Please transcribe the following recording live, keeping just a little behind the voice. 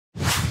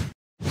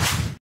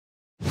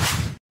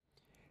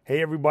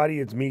Hey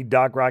everybody, it's me,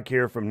 Doc Rock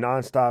here from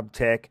Nonstop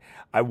Tech.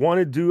 I want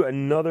to do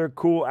another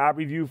cool app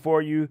review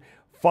for you,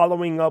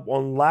 following up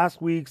on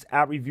last week's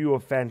app review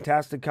of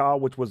Fantastical,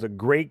 which was a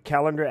great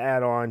calendar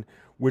add-on,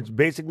 which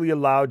basically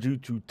allowed you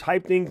to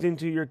type things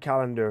into your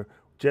calendar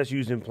just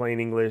using plain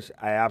English.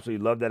 I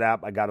absolutely love that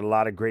app. I got a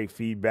lot of great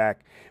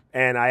feedback.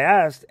 And I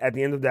asked at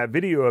the end of that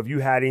video if you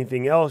had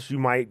anything else you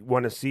might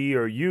want to see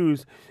or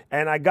use.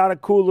 And I got a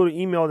cool little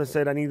email that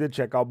said I need to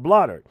check out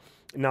Blotter.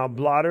 Now,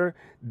 Blotter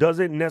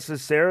doesn't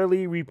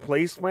necessarily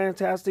replace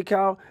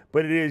Fantastical,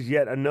 but it is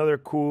yet another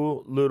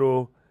cool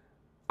little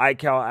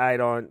iCal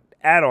add-on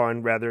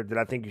that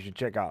I think you should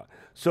check out.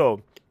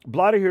 So,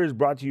 Blotter here is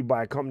brought to you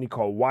by a company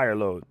called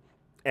Wireload.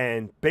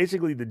 And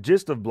basically the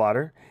gist of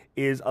Blotter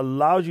is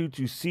allows you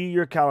to see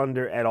your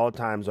calendar at all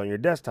times on your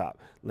desktop.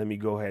 Let me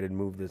go ahead and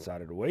move this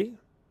out of the way.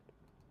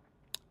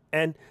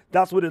 And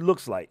that's what it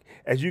looks like.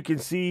 As you can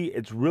see,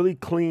 it's really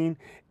clean.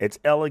 It's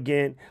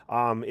elegant.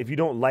 If you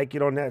don't like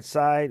it on that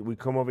side, we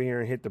come over here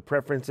and hit the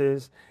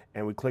preferences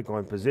and we click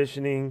on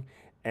positioning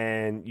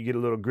and you get a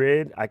little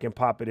grid. I can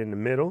pop it in the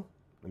middle.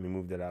 Let me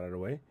move that out of the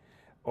way.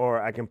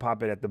 Or I can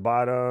pop it at the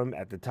bottom,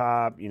 at the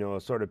top,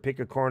 sort of pick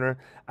a corner.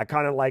 I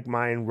kind of like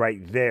mine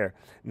right there.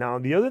 Now,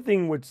 the other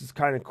thing which is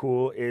kind of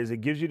cool is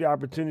it gives you the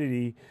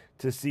opportunity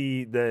to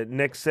see the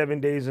next 7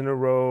 days in a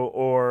row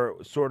or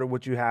sort of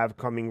what you have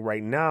coming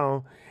right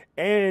now.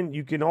 And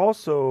you can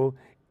also,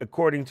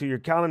 according to your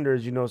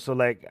calendars,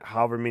 select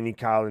however many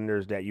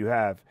calendars that you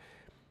have.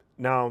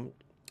 Now,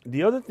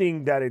 the other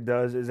thing that it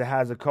does is it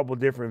has a couple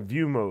different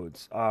view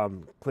modes.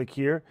 Click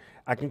here.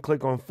 I can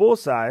click on full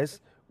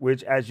size,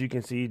 which, as you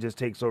can see, just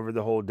takes over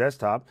the whole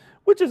desktop,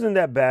 which isn't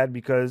that bad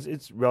because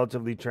it's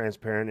relatively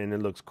transparent and it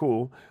looks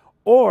cool.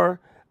 Or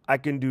I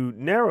can do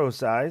narrow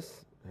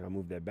size, and I'll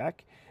move that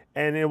back,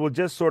 and it will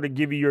just sort of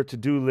give you your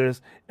to-do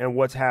list and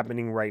what's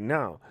happening right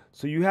now.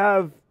 So you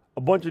have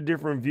a bunch of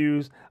different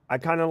views. I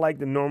kind of like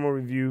the normal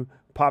review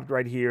popped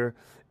right here,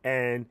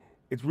 and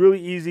it's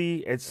really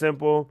easy. It's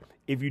simple.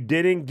 If you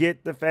didn't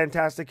get the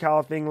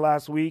Fantastical thing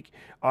last week,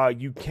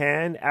 you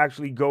can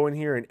actually go in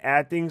here and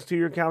add things to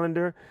your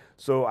calendar.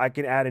 So I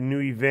can add a new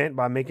event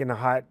by making a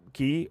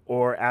hotkey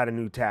or add a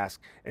new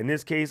task. In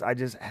this case, I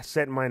just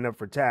set mine up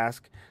for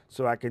task.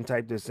 So I can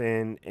type this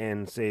in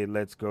and say,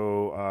 let's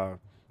go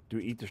do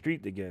Eat the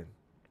Street again.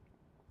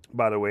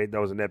 By the way, that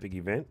was an epic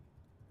event.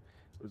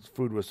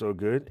 Food was so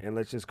good. And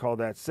let's just call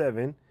that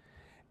 7.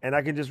 And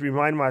I can just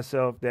remind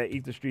myself that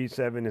Eat the Street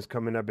 7 is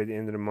coming up at the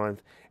end of the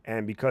month.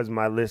 And because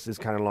my list is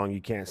kind of long,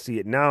 you can't see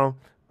it now.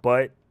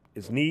 But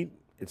it's neat.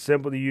 It's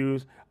simple to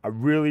use. I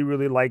really,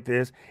 really like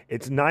this.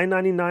 It's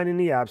 $9.99 in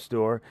the App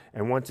Store.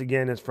 And once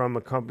again, it's from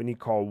a company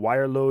called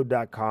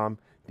wireload.com.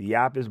 The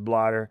app is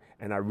Blotter.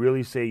 And I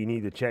really say you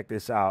need to check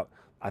this out.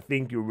 I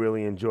think you'll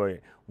really enjoy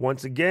it.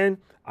 Once again,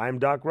 I'm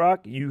Doc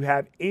Rock. You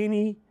have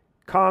any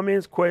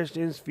comments,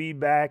 questions,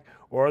 feedback,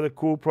 or other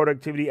cool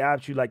productivity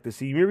apps you'd like to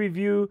see me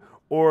review,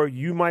 or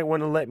you might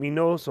want to let me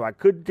know so I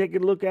could take a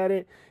look at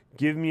it,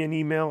 give me an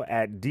email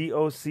at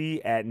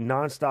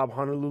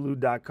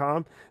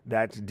doc@nonstophonolulu.com.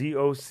 That's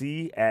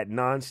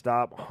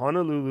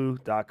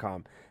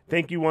doc@nonstophonolulu.com.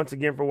 Thank you once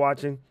again for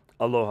watching.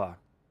 Aloha.